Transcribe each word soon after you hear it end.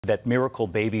That miracle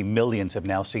baby, millions have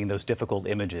now seen those difficult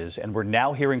images, and we're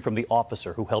now hearing from the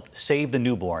officer who helped save the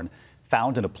newborn,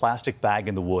 found in a plastic bag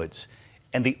in the woods.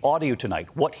 And the audio tonight,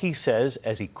 what he says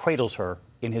as he cradles her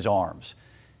in his arms.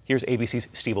 Here's ABC's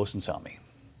Steve Osunsami.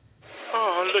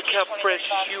 Oh, look how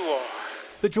precious you are.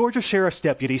 The Georgia Sheriff's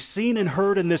deputy seen and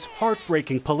heard in this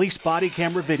heartbreaking police body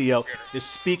camera video is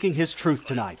speaking his truth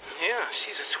tonight. Yeah,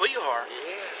 she's a sweetheart.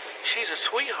 She's a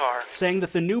sweetheart. Saying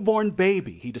that the newborn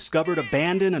baby he discovered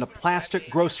abandoned in a plastic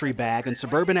grocery bag in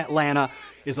suburban Atlanta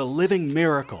is a living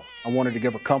miracle. I wanted to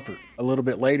give her comfort. A little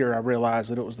bit later, I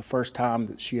realized that it was the first time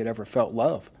that she had ever felt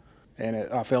love, and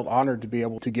I felt honored to be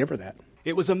able to give her that.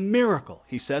 It was a miracle,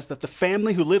 he says, that the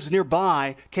family who lives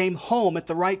nearby came home at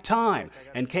the right time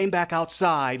and came back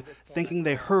outside thinking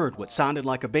they heard what sounded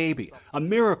like a baby. A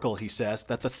miracle, he says,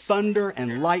 that the thunder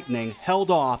and lightning held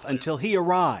off until he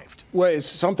arrived. Well, it's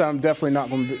something I'm definitely not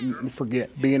going to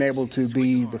forget, being able to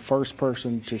be the first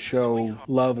person to show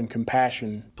love and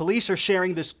compassion. Police are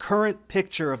sharing this current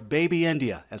picture of baby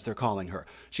India, as they're calling her.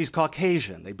 She's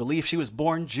Caucasian. They believe she was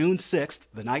born June 6th,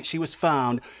 the night she was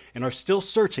found, and are still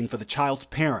searching for the child's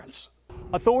parents.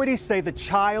 Authorities say the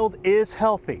child is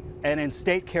healthy and in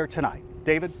state care tonight.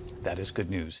 David? That is good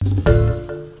news.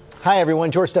 Hi, everyone.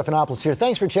 George Stephanopoulos here.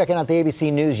 Thanks for checking out the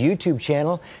ABC News YouTube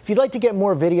channel. If you'd like to get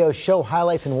more videos, show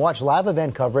highlights, and watch live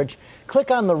event coverage,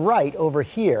 click on the right over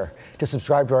here to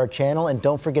subscribe to our channel. And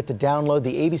don't forget to download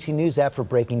the ABC News app for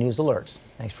breaking news alerts.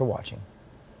 Thanks for watching.